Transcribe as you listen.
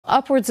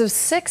Upwards of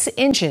 6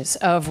 inches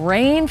of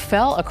rain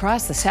fell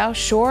across the South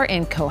Shore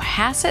in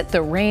Cohasset.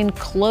 The rain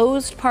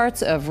closed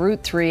parts of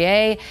Route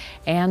 3A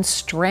and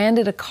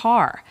stranded a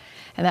car.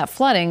 And that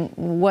flooding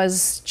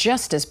was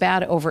just as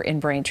bad over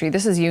in Braintree.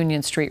 This is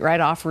Union Street, right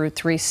off Route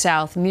 3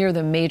 South, near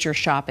the major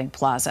shopping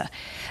plaza.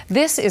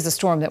 This is a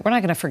storm that we're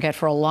not going to forget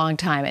for a long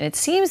time, and it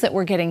seems that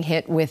we're getting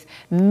hit with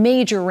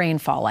major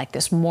rainfall like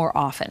this more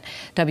often.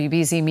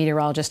 WBZ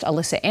meteorologist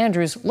Alyssa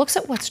Andrews looks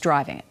at what's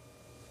driving it.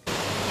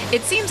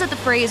 It seems that the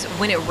phrase,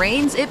 "when it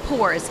rains, it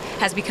pours,"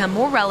 has become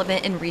more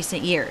relevant in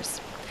recent years.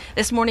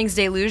 This morning's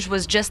deluge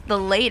was just the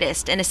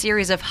latest in a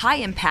series of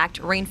high-impact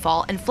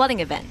rainfall and flooding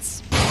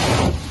events.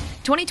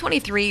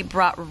 2023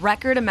 brought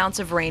record amounts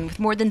of rain with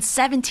more than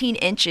 17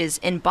 inches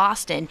in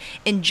Boston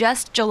in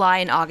just July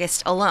and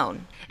August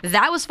alone.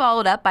 That was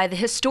followed up by the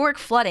historic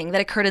flooding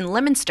that occurred in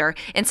Leominster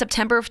in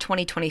September of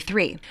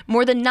 2023.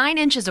 More than 9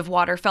 inches of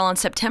water fell on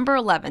September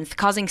 11th,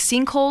 causing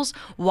sinkholes,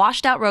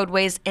 washed out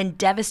roadways, and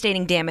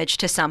devastating damage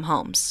to some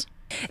homes.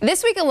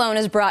 This week alone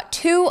has brought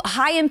 2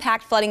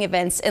 high-impact flooding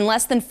events in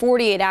less than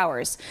 48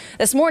 hours.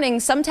 This morning,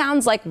 some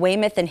towns like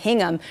Weymouth and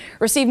Hingham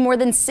received more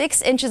than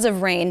 6 inches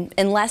of rain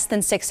in less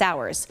than 6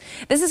 hours.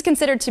 This is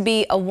considered to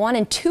be a 1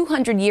 in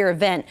 200-year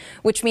event,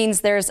 which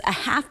means there's a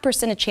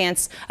 0.5%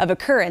 chance of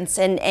occurrence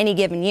in any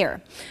given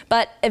year.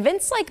 But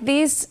events like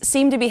these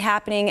seem to be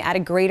happening at a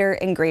greater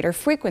and greater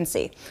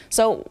frequency.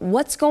 So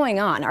what's going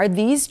on? Are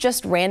these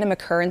just random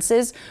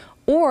occurrences?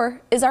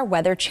 Or is our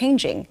weather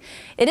changing?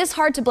 It is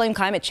hard to blame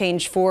climate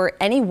change for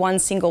any one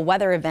single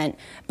weather event,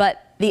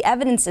 but the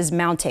evidence is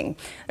mounting.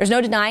 There's no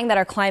denying that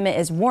our climate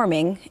is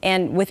warming,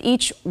 and with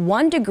each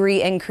 1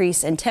 degree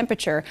increase in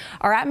temperature,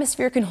 our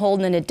atmosphere can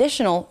hold an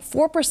additional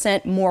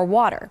 4% more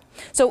water.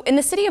 So in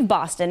the city of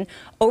Boston,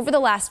 over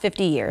the last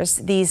 50 years,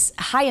 these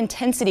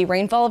high-intensity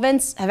rainfall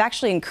events have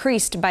actually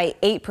increased by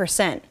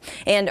 8%.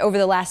 And over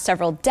the last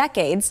several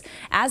decades,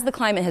 as the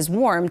climate has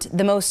warmed,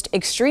 the most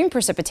extreme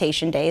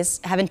precipitation days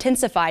have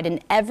intensified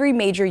in every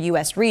major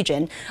U.S.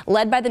 region,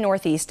 led by the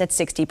Northeast at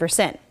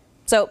 60%.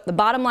 So the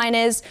bottom line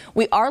is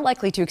we are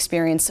likely to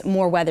experience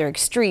more weather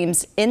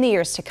extremes in the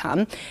years to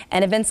come,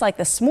 and events like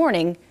this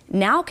morning,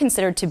 now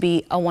considered to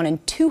be a 1 in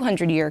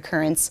 200-year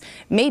occurrence,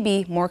 may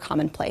be more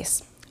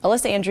commonplace.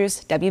 Alyssa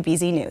Andrews,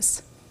 WBZ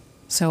News.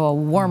 So a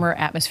warmer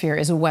atmosphere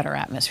is a wetter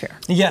atmosphere.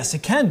 Yes,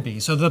 it can be.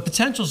 So the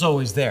potential's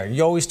always there.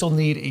 You always still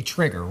need a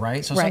trigger,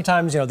 right? So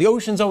sometimes, the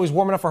ocean's always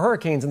warm enough for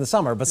hurricanes in the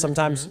summer, but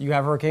sometimes you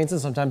have hurricanes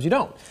and sometimes you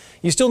don't.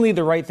 You still need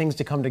the right things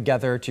to come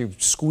together to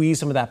squeeze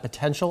some of that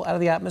potential out of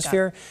the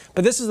atmosphere.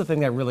 But this is the thing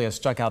that really has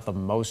stuck out the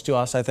most to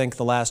us, I think,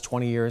 the last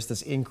 20 years,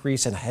 this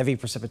increase in heavy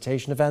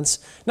precipitation events,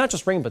 not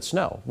just rain, but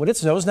snow. When it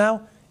snows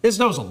now, it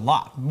snows a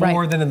lot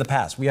more than in the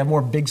past. We have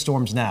more big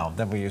storms now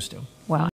than we used to. Wow.